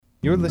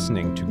You're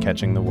listening to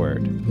Catching the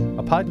Word,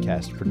 a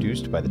podcast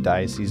produced by the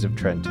Diocese of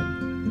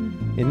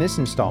Trenton. In this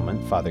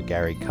installment, Father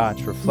Gary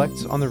Koch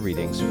reflects on the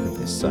readings for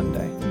this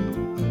Sunday.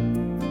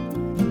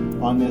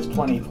 On this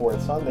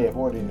 24th Sunday of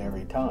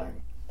Ordinary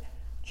Time,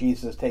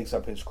 Jesus takes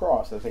up his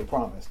cross as a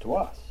promise to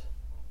us.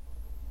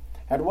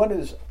 At what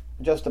is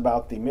just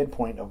about the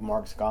midpoint of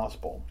Mark's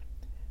Gospel,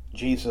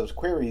 Jesus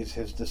queries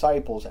his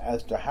disciples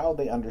as to how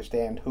they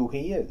understand who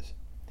he is,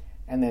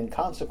 and then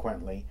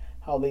consequently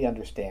how they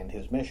understand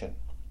his mission.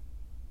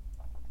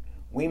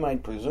 We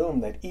might presume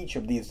that each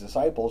of these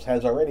disciples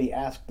has already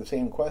asked the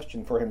same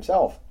question for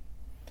himself,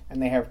 and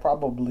they have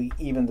probably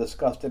even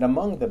discussed it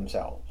among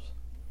themselves.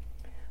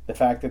 The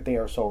fact that they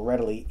are so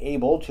readily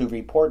able to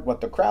report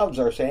what the crowds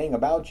are saying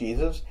about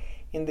Jesus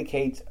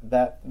indicates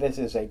that this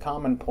is a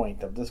common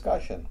point of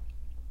discussion.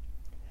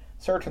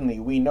 Certainly,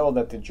 we know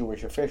that the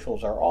Jewish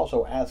officials are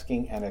also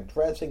asking and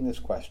addressing this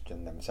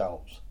question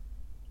themselves.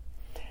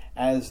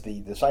 As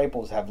the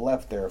disciples have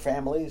left their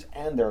families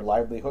and their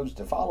livelihoods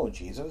to follow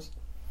Jesus,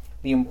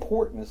 the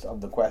importance of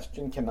the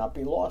question cannot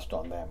be lost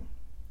on them.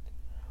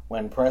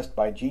 When pressed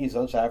by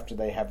Jesus after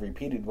they have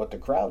repeated what the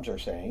crowds are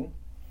saying,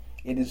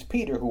 it is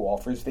Peter who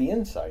offers the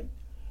insight.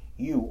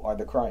 You are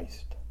the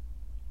Christ.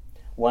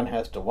 One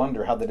has to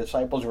wonder how the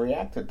disciples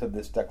reacted to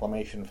this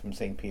declamation from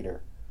St.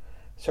 Peter.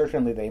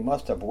 Certainly they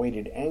must have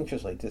waited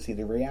anxiously to see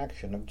the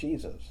reaction of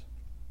Jesus.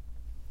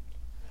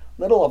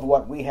 Little of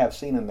what we have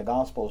seen in the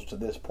Gospels to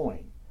this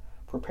point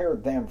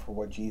prepared them for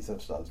what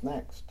Jesus does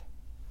next.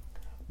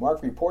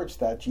 Mark reports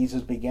that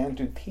Jesus began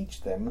to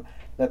teach them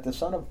that the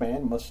Son of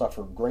Man must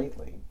suffer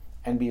greatly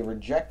and be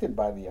rejected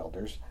by the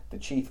elders, the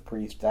chief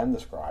priests, and the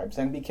scribes,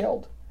 and be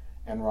killed,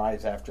 and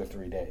rise after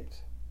 3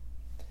 days.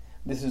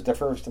 This is the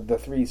first of the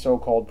 3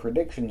 so-called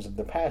predictions of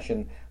the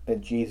Passion that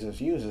Jesus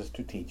uses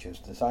to teach his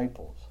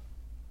disciples.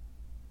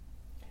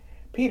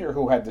 Peter,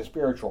 who had the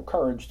spiritual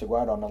courage to go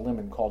out on a limb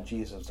and call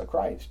Jesus the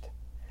Christ,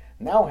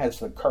 now has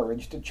the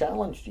courage to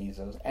challenge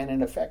Jesus and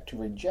in effect to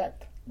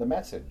reject the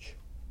message.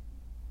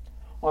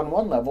 On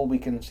one level, we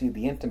can see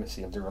the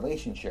intimacy of the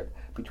relationship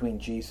between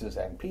Jesus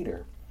and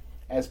Peter,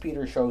 as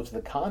Peter shows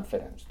the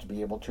confidence to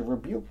be able to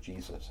rebuke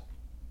Jesus.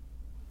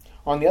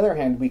 On the other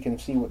hand, we can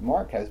see what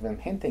Mark has been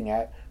hinting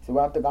at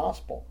throughout the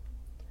Gospel,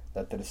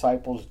 that the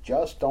disciples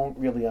just don't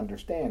really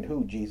understand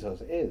who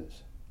Jesus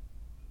is.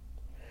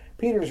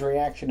 Peter's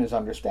reaction is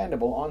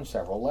understandable on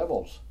several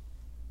levels.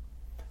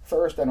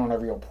 First, and on a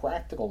real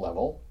practical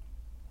level,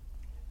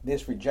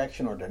 this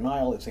rejection or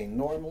denial is a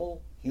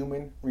normal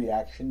human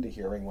reaction to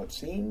hearing what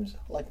seems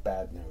like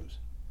bad news.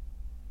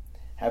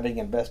 Having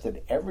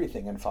invested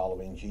everything in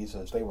following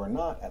Jesus, they were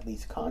not, at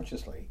least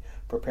consciously,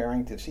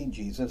 preparing to see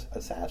Jesus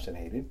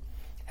assassinated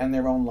and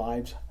their own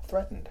lives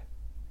threatened.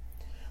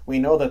 We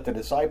know that the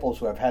disciples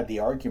who have had the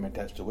argument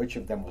as to which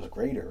of them was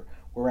greater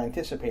were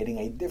anticipating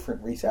a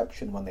different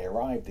reception when they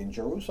arrived in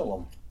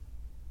Jerusalem.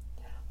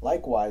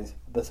 Likewise,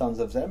 the sons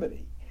of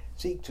Zebedee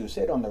seek to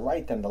sit on the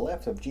right and the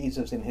left of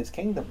Jesus in his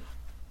kingdom.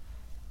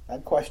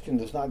 That question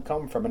does not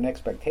come from an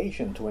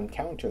expectation to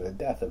encounter the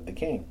death of the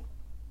king.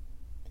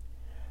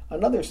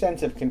 Another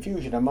sense of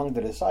confusion among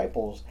the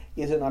disciples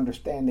is in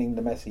understanding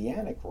the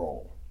messianic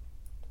role.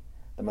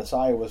 The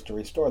Messiah was to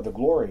restore the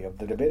glory of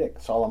the Davidic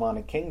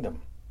Solomonic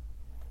kingdom.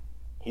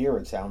 Here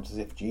it sounds as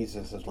if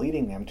Jesus is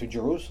leading them to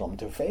Jerusalem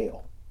to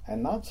fail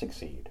and not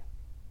succeed.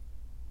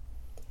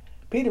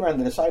 Peter and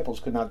the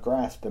disciples could not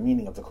grasp the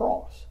meaning of the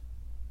cross.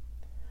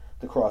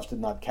 The cross did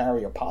not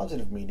carry a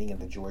positive meaning in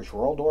the Jewish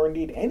world, or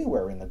indeed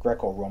anywhere in the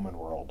Greco-Roman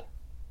world.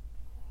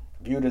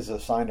 Viewed as a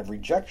sign of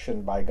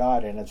rejection by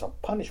God and as a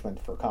punishment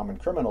for common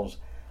criminals,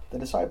 the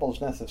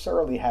disciples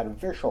necessarily had a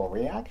visceral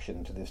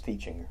reaction to this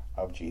teaching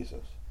of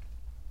Jesus.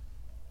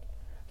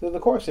 Through the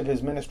course of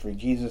his ministry,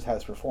 Jesus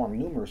has performed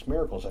numerous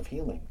miracles of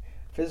healing,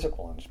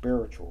 physical and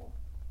spiritual.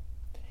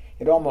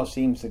 It almost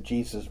seems that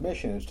Jesus'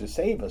 mission is to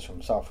save us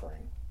from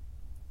suffering.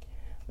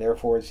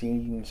 Therefore, it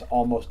seems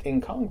almost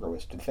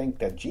incongruous to think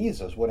that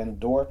Jesus would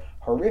endure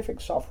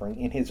horrific suffering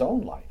in his own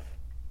life.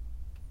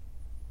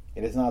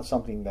 It is not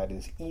something that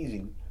is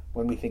easy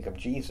when we think of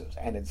Jesus,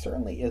 and it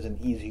certainly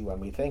isn't easy when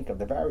we think of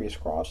the various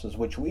crosses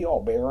which we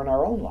all bear in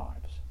our own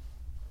lives.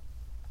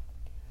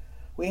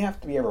 We have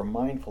to be ever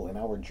mindful in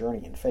our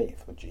journey in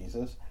faith with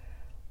Jesus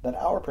that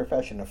our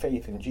profession of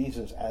faith in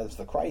Jesus as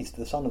the Christ,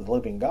 the Son of the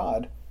living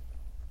God,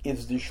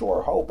 is the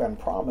sure hope and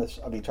promise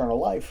of eternal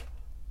life,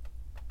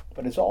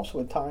 but is also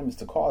at times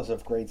the cause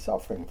of great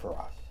suffering for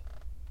us.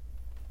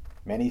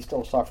 Many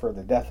still suffer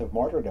the death of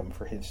martyrdom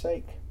for his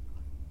sake.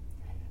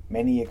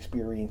 Many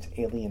experience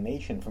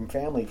alienation from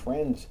family,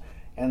 friends,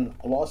 and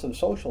loss of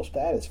social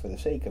status for the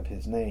sake of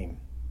his name.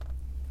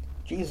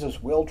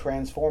 Jesus will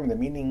transform the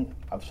meaning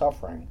of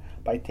suffering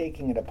by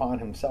taking it upon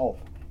himself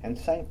and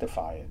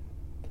sanctify it.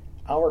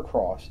 Our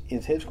cross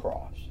is his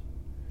cross,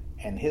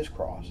 and his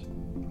cross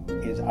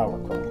is our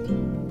cross.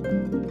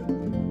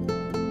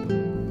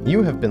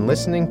 You have been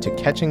listening to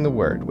Catching the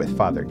Word with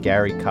Father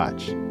Gary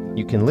Koch.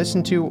 You can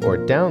listen to or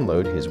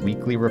download his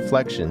weekly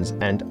reflections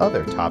and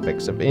other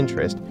topics of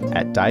interest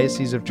at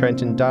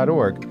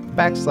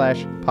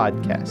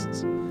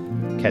dioceseoftrenton.org/podcasts.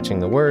 Catching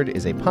the Word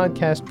is a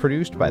podcast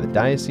produced by the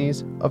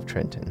Diocese of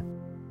Trenton.